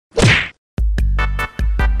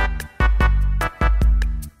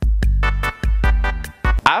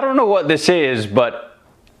I don't know what this is, but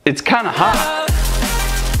it's kind of hot.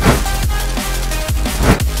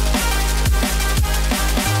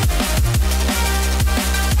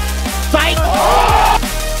 Fight!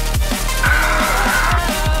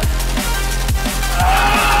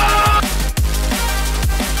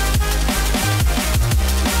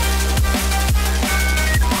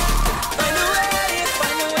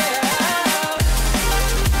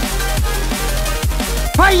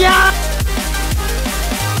 Hiya!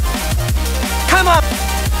 Come on!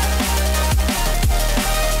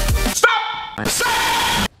 Stop!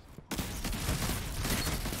 Stop!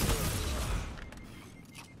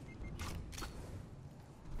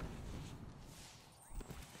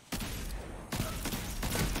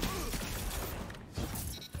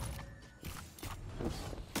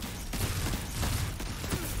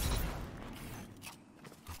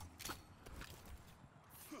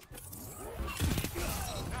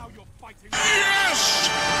 Yes!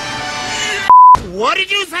 What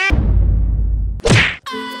did you say? I'm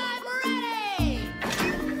ready!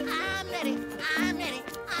 I'm ready! I'm ready!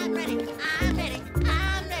 I'm ready! I'm ready!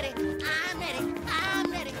 I'm ready! I'm ready!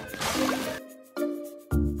 I'm ready!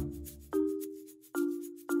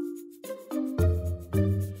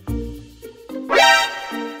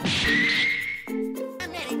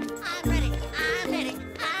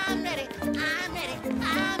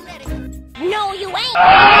 No, you ain't!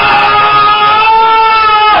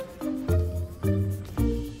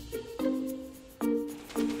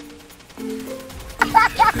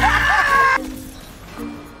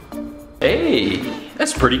 Hey,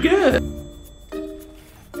 that's pretty good.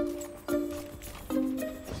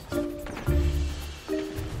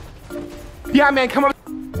 Yeah, man, come on.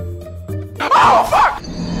 Oh, fuck!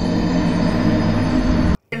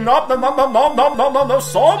 No,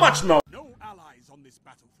 so much no. No allies on this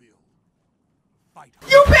battlefield. Fight.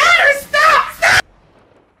 You better stop! Stop!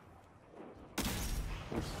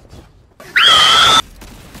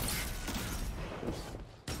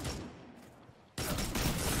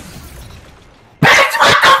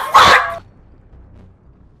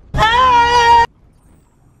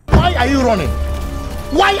 Why are you running?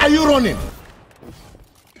 Why are you running?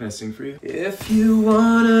 Can I sing for you? If you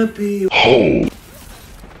wanna be home.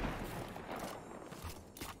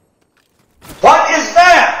 What is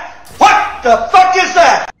that? What the fuck is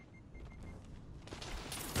that?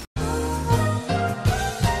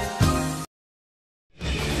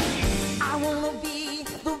 I wanna be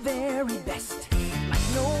the very best, like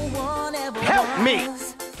no one ever Help was. me!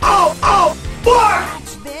 Oh, fuck!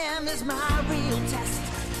 Catch them is my real test.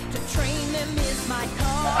 To train them is my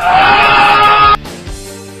call.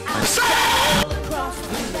 I sail across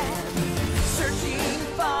the land, searching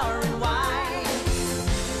far and wide.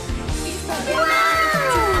 Each one to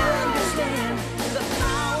understand the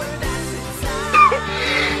power that's inside.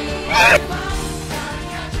 It's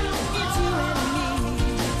you and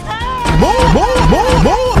me.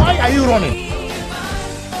 Move! Why are you running?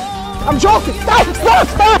 I'm joking! Stop!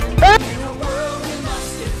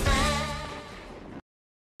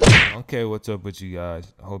 Okay, what's up with you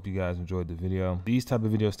guys? I hope you guys enjoyed the video. These type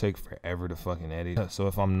of videos take forever to fucking edit. So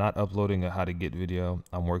if I'm not uploading a how to get video,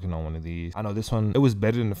 I'm working on one of these. I know this one, it was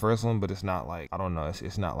better than the first one, but it's not like, I don't know,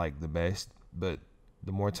 it's not like the best. But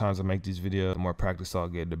the more times I make these videos, the more practice I'll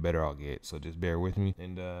get, the better I'll get. So just bear with me.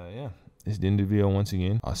 And yeah, it's the end of the video once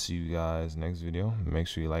again. I'll see you guys next video. Make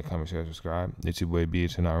sure you like, comment, share, subscribe. It's your boy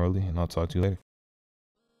BH and not really, and I'll talk to you later.